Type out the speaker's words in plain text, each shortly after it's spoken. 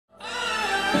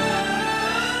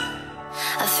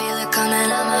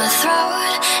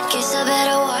I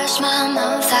better wash my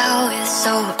mouth out with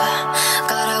soap.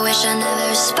 God, I wish I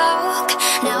never spoke.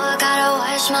 Now I gotta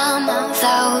wash my mouth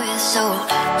out with soap.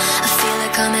 I feel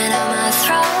it coming out my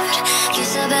throat.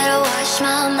 Guess I better wash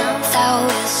my mouth out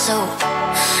with soap.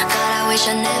 God, I wish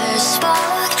I never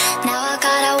spoke. Now I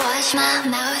gotta wash my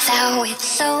mouth out with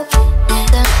soap.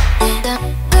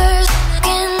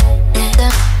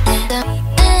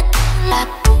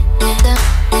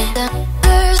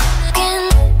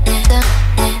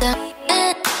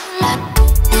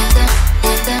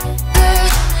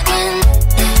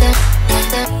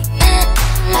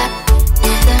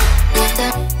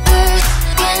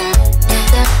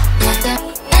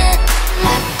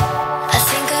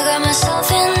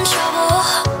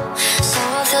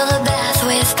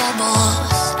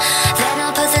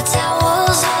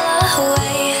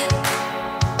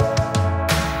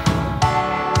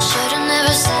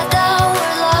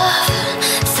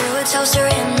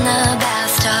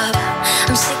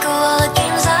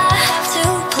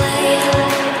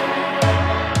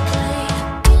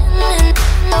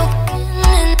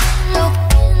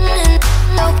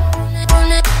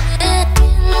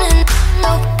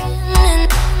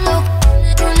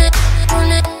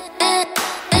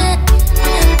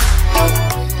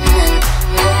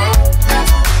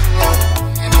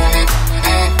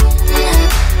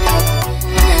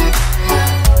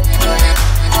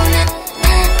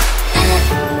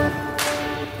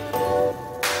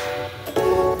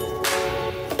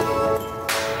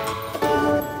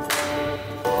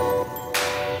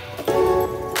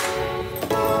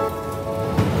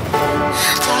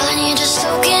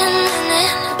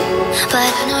 But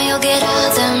I know you'll get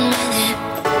out the minute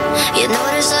you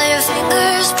notice all your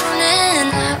fingers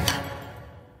pruning up.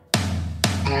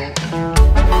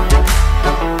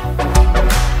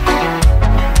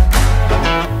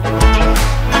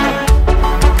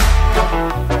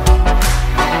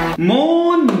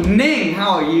 Morning!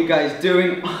 How are you guys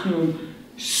doing? I'm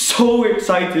so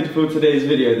excited for today's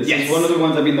video. This is one of the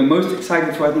ones I've been the most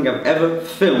excited for I think I've ever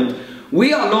filmed.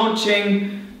 We are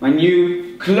launching my new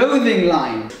clothing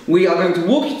line. We are going to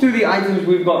walk you through the items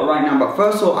we've got right now, but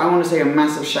first of all, I want to say a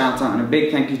massive shout out and a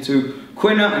big thank you to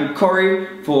Quinna and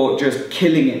Corey for just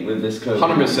killing it with this clothing.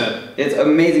 100%. It's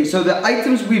amazing. So the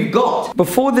items we've got.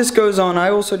 Before this goes on,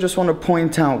 I also just want to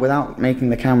point out, without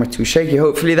making the camera too shaky,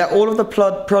 hopefully, that all of the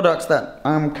products that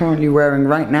I'm currently wearing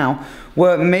right now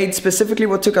were made specifically.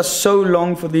 What took us so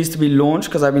long for these to be launched,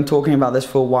 because I've been talking about this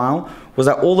for a while, was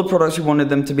that all the products we wanted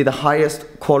them to be the highest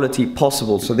quality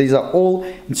possible. So these are all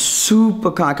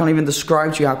super, I can't even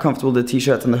describe to you how comfortable the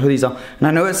t-shirts and the hoodies are. And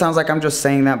I know it sounds like I'm just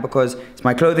saying that because it's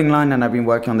my clothing line and I've been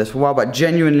working on this for a while, but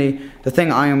genuinely, the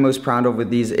thing I am most proud of with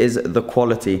these is the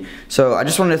quality. So I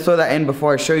just wanted to throw that in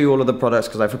before I show you all of the products,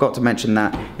 because I forgot to mention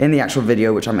that in the actual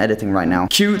video, which I'm editing right now.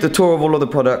 Cue the tour of all of the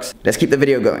products. Let's keep the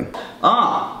video going.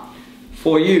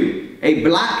 For you, a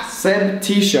black SEB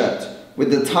t-shirt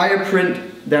with the tire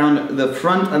print down the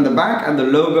front and the back and the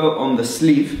logo on the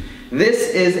sleeve. This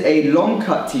is a long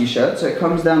cut t-shirt, so it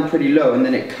comes down pretty low and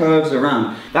then it curves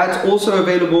around. That's also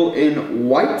available in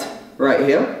white right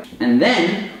here. And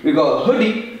then we've got a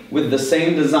hoodie with the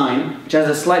same design, which has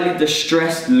a slightly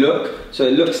distressed look, so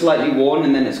it looks slightly worn,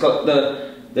 and then it's got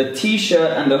the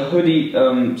t-shirt and the hoodie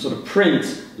sort of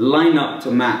prints line up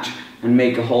to match and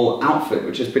make a whole outfit,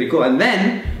 which is pretty cool. And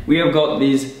then we have got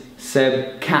these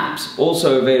SEB caps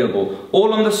also available,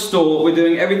 all on the store. We're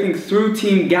doing everything through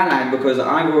Team Galag because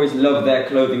I've always loved their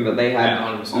clothing that they had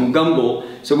on Gumball,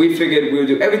 so we figured we'll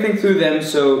do everything through them.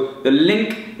 So the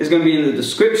link is going to be in the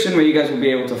description, where you guys will be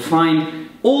able to find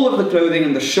all of the clothing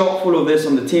and the shop full of this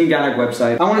on the Team Galag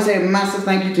website. I want to say a massive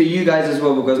thank you to you guys as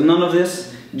well, because none of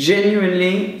this,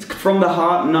 genuinely, from the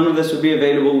heart, none of this would be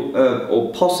available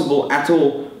or possible at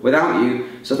all without you.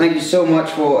 So thank you so much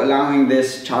for allowing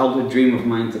this childhood dream of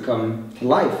mine to come to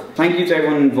life. Thank you to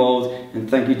everyone involved, and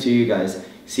thank you to you guys.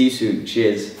 See you soon.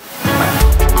 Cheers. Bye.